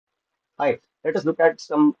Hi, let us look at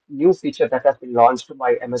some new feature that has been launched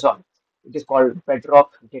by Amazon. It is called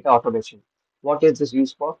Bedrock Data Automation. What is this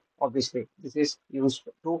used for? Obviously, this is used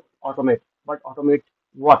to automate. But automate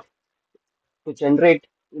what? To generate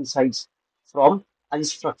insights from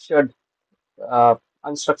unstructured uh,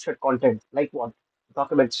 unstructured content like what?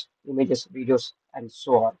 Documents, images, videos, and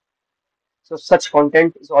so on. So such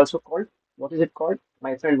content is also called, what is it called?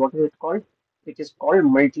 My friend, what is it called? It is called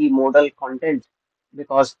multimodal content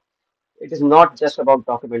because it is not just about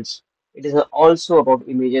documents. It is also about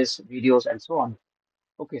images, videos, and so on.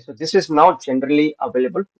 Okay, so this is now generally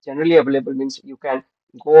available. Generally available means you can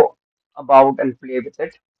go about and play with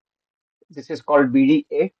it. This is called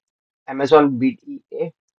BDA, Amazon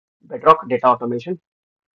BDA, Bedrock Data Automation.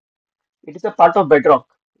 It is a part of Bedrock.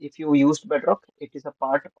 If you used Bedrock, it is a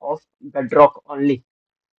part of Bedrock only.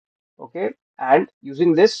 Okay, and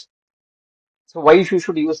using this, so why you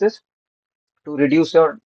should use this? To reduce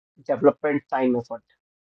your development time effort.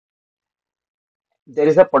 There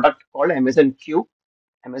is a product called Amazon Q.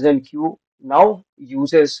 Amazon Q now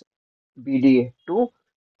uses BDA to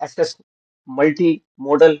assess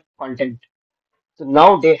multimodal content. So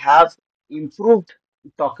now they have improved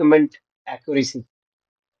document accuracy.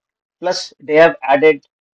 Plus, they have added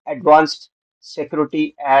advanced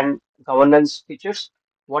security and governance features.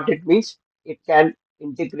 What it means, it can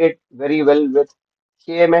integrate very well with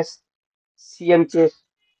KMS, CMK,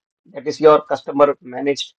 that is your customer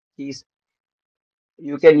managed keys.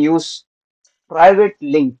 You can use private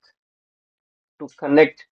link to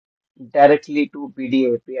connect directly to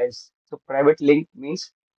BDA APIs. So private link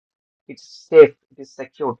means it's safe, it is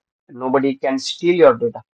secure, nobody can steal your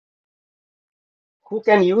data. Who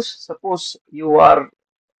can use? Suppose you are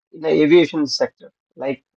in the aviation sector,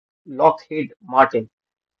 like Lockheed Martin.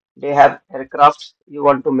 They have aircrafts. You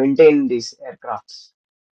want to maintain these aircrafts,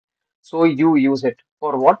 so you use it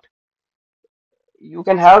for what? You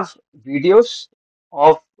can have videos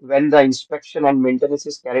of when the inspection and maintenance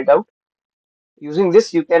is carried out. Using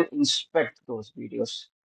this, you can inspect those videos,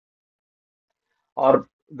 or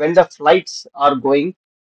when the flights are going.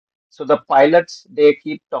 So the pilots they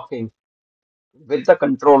keep talking with the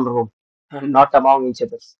control room and not among each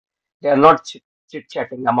others. They are not chit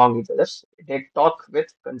chatting among each others. They talk with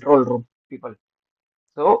control room people.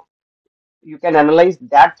 So you can analyze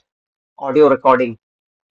that audio recording.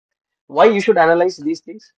 Why you should analyze these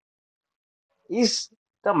things? Is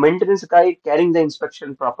the maintenance guy carrying the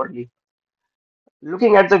inspection properly?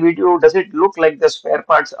 Looking at the video, does it look like the spare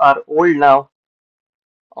parts are old now,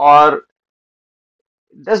 or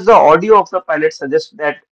does the audio of the pilot suggest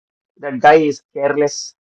that that guy is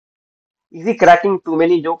careless? Is he cracking too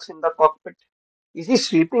many jokes in the cockpit? Is he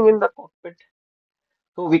sleeping in the cockpit?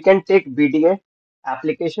 So we can take BDA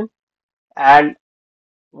application and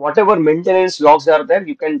whatever maintenance logs are there,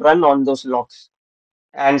 you can run on those logs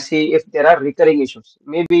and see if there are recurring issues.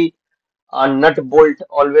 Maybe a nut bolt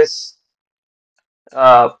always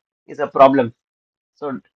uh, is a problem.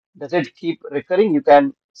 So does it keep recurring? You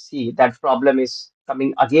can see that problem is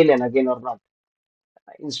coming again and again or not.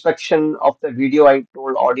 Inspection of the video I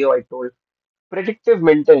told, audio I told, predictive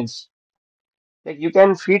maintenance. Like you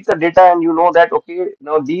can feed the data and you know that okay,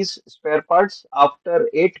 now these spare parts after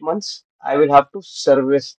 8 months I will have to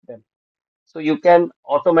service them. So you can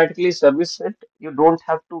automatically service it. You don't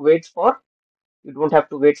have to wait for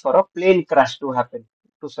a plane crash to happen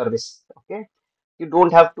to service. Okay, you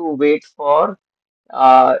don't have to wait for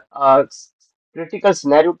critical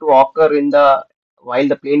scenario to occur in the while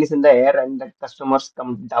the plane is in the air and the customers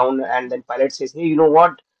come down and then pilot says, hey, you know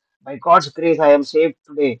what? By God's grace, I am safe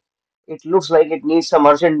today. It looks like it needs some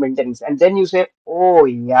urgent maintenance. And then you say, oh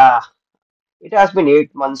yeah, it has been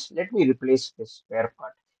 8 months. Let me replace this spare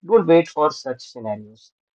part. Don't wait for such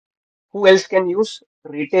scenarios. Who else can use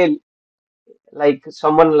retail like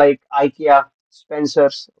someone like IKEA,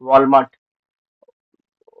 Spencer's, Walmart?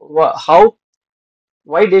 How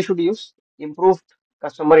why they should use improved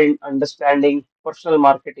customer understanding, personal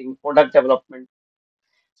marketing, product development.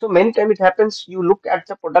 So many times it happens you look at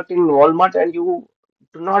the product in Walmart and you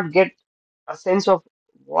do not get a sense of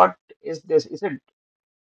what is this? Is it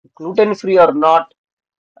gluten free or not?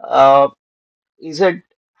 Uh, is it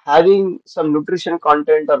having some nutrition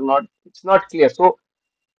content or not? It's not clear. So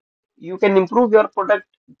you can improve your product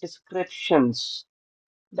descriptions.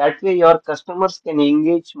 That way your customers can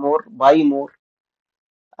engage more, buy more,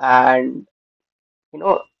 and you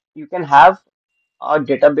know you can have a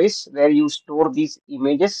database where you store these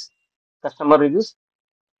images, customer reviews,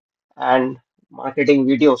 and marketing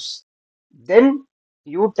videos. Then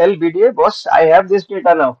you tell BDA, boss, I have this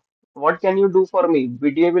data now. What can you do for me?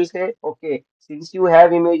 BDA will say, okay, since you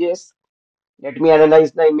have images, let me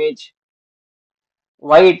analyze the image.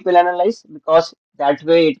 Why it will analyze? Because that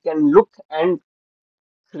way it can look and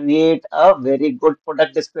create a very good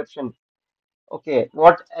product description. Okay,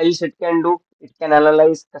 what else it can do? It can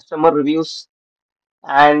analyze customer reviews,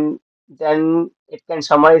 and then it can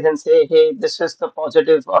summarize and say, hey, this is the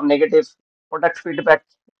positive or negative product feedback.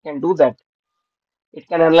 It can do that. It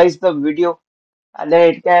can analyze the video, and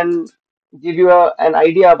then it can give you an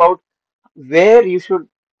idea about where you should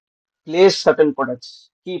place certain products,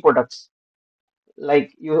 key products.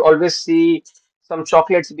 Like you always see some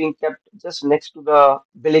chocolates being kept just next to the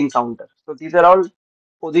billing counter. So these are all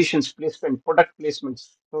positions, placement, product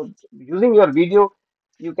placements. So using your video,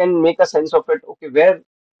 you can make a sense of it. Okay, where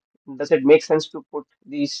does it make sense to put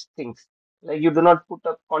these things? Like you do not put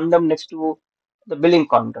a condom next to the billing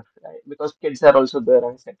counter, right? Because kids are also there,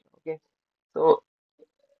 etc. Okay, so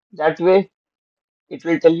that way it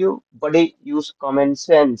will tell you, buddy, use common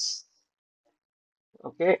sense.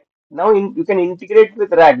 Okay. Now you can integrate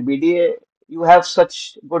with RAG BDA. You have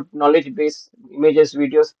such good knowledge base, images,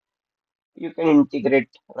 videos. You can integrate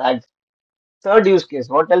RAG. Third use case.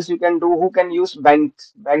 What else you can do? Who can use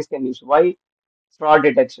banks? Banks can use. Why? Fraud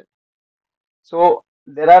detection. So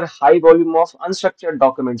there are high volume of unstructured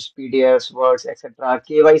documents, PDFs, words, etc.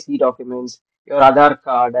 KYC documents, your Aadhaar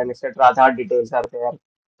card and etc. Aadhaar details are there,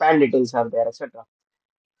 PAN details are there, etc.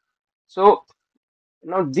 So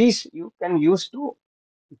now these you can use to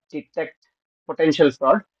detect potential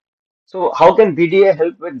fraud. So how can BDA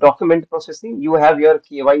help with document processing? You have your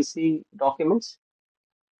KYC documents.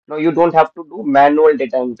 Now you don't have to do manual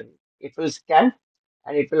data entry. It will scan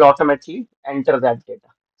and it will automatically enter that data.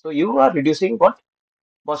 So you are reducing what?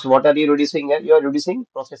 Boss, what are you reducing here? You are reducing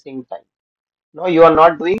processing time. No, you are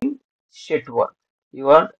not doing shit work. You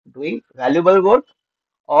are doing valuable work,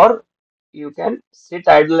 or you can sit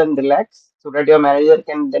idle and relax so that your manager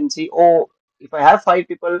can then see, oh, if I have 5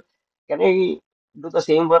 people, can I do the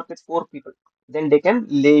same work with 4 people? Then they can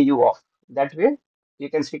lay you off. That way, you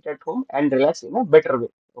can sit at home and relax in a better way.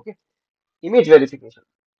 Okay. Image verification.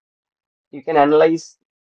 You can analyze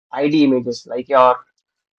ID images like your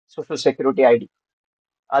social security ID,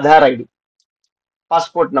 Aadhaar ID,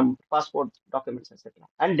 passport number, passport documents, etc.,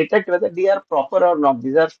 and detect whether they are proper or not.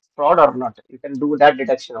 These are fraud or not. You can do that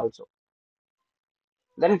detection also.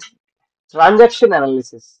 Then transaction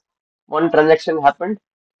analysis. One transaction happened.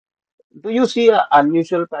 Do you see an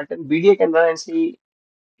unusual pattern? BDA can run and see,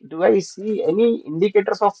 do I see any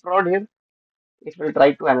indicators of fraud here? It will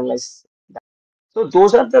try to analyze that. So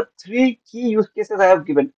those are the three key use cases I have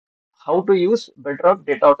given. How to use Bedrock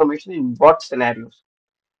data automation in what scenarios?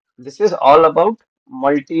 This is all about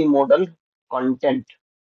multimodal content.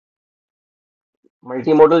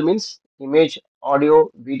 Multimodal means image,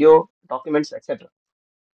 audio, video, documents, etc.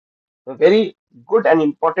 A very good and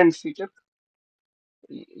important feature.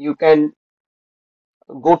 You can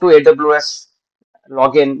go to AWS,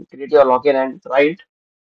 login, create your login and try it.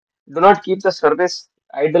 Do not keep the service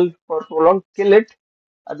idle for too long, kill it.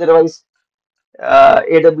 Otherwise,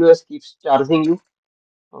 AWS keeps charging you.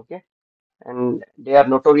 Okay. And they are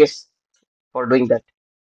notorious for doing that.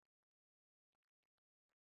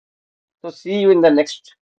 So, see you in the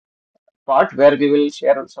next part where we will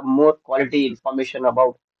share some more quality information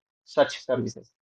about such services.